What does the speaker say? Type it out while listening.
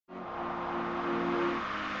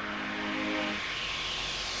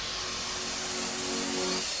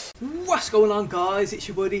What's going on, guys? It's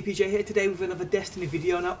your boy DPJ here today with another Destiny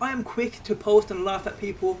video. Now, I am quick to post and laugh at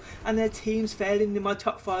people and their teams failing in my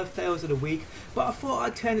top 5 fails of the week, but I thought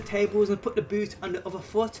I'd turn the tables and put the boot on the other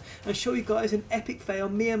foot and show you guys an epic fail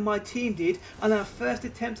me and my team did on our first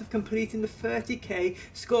attempt of completing the 30k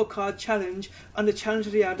scorecard challenge on the Challenge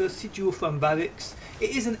of the Adder Sigil from Barracks.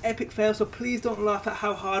 It is an epic fail, so please don't laugh at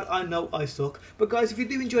how hard I know I suck. But guys, if you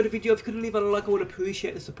do enjoy the video, if you could leave a like, I would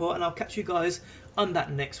appreciate the support, and I'll catch you guys on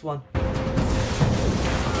that next one.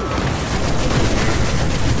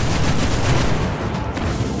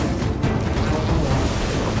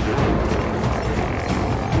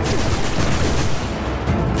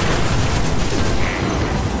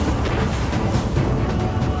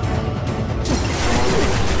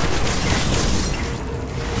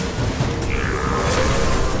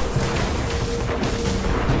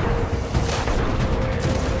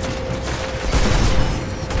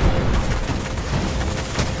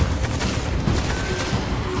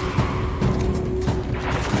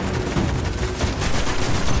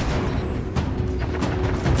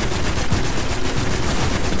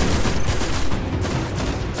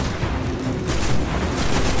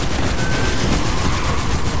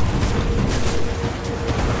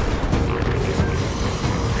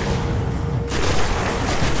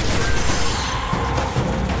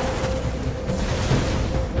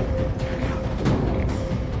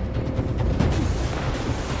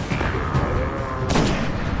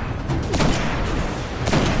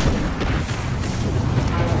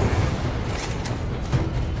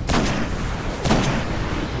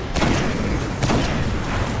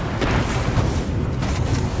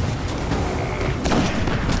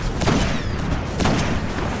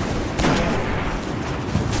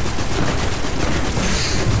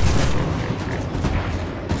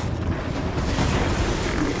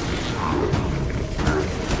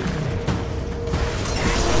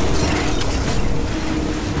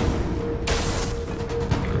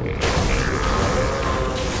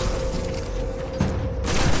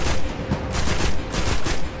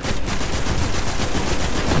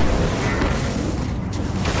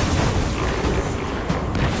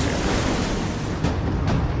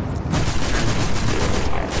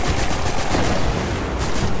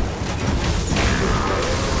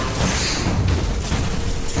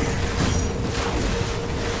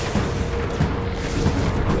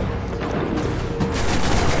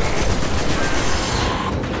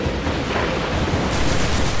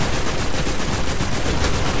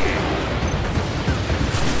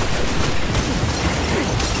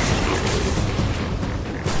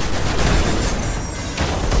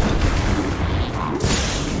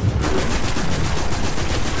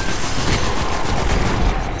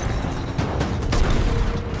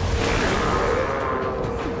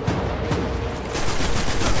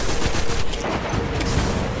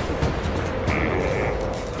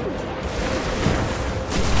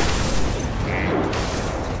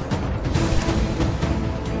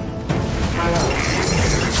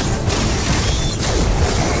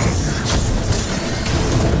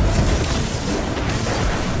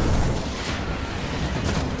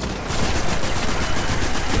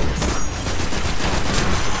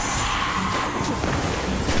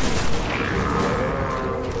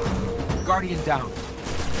 Guardian down.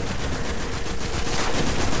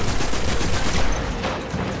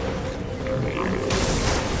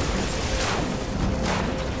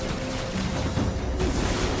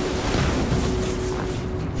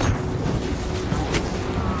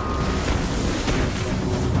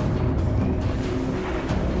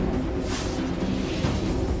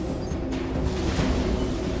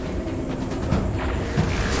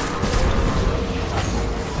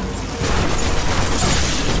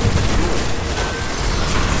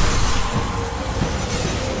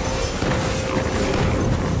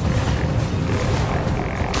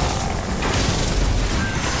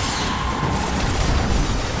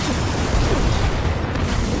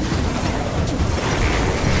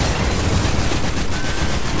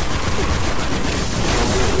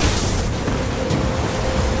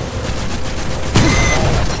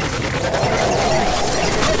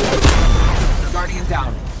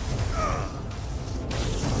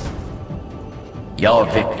 Your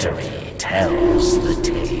victory tells the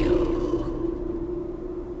tale.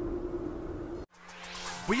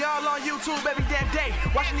 We all on YouTube every damn day,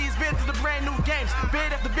 watching these vids of the brand new games.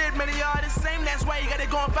 Vid after vid, many are the same, that's why you gotta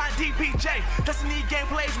go and find DPJ. Destiny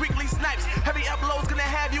gameplays, weekly snipes, heavy uploads, gonna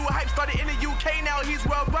have you a hype. Started in the UK, now he's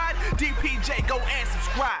worldwide. DPJ, go and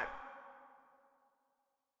subscribe.